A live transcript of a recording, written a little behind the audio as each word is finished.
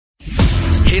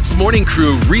Hits Morning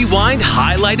Crew Rewind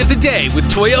Highlight of the Day with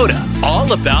Toyota.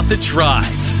 All about the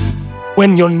drive.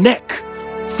 When your neck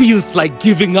feels like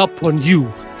giving up on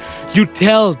you, you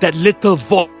tell that little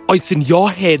voice in your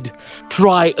head,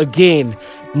 try again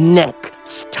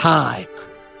next time.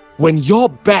 When your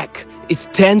back is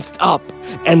tensed up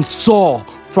and sore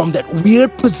from that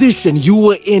weird position you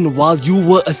were in while you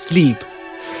were asleep,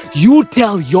 you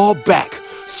tell your back,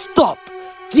 stop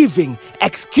giving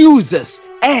excuses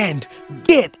and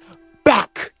get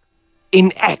back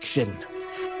in action.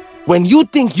 When you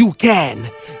think you can,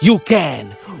 you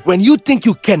can. When you think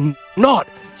you cannot,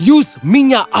 use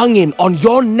minyak angin on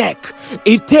your neck.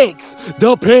 It takes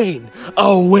the pain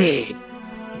away.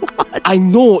 What? I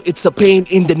know it's a pain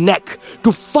in the neck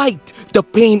to fight the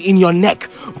pain in your neck,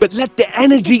 but let the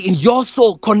energy in your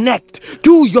soul connect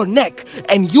to your neck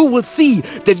and you will see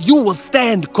that you will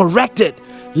stand corrected,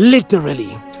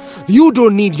 literally. You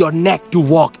don't need your neck to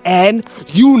walk, and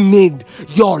you need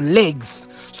your legs.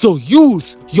 So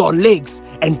use your legs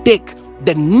and take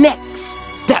the next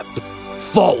step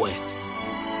forward.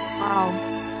 Wow.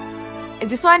 Is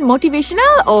this one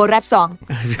motivational or rap song?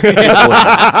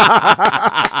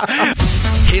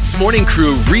 Hits Morning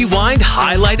Crew Rewind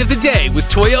Highlight of the Day with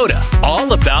Toyota.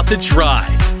 All about the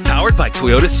drive. Powered by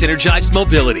Toyota Synergized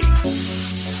Mobility.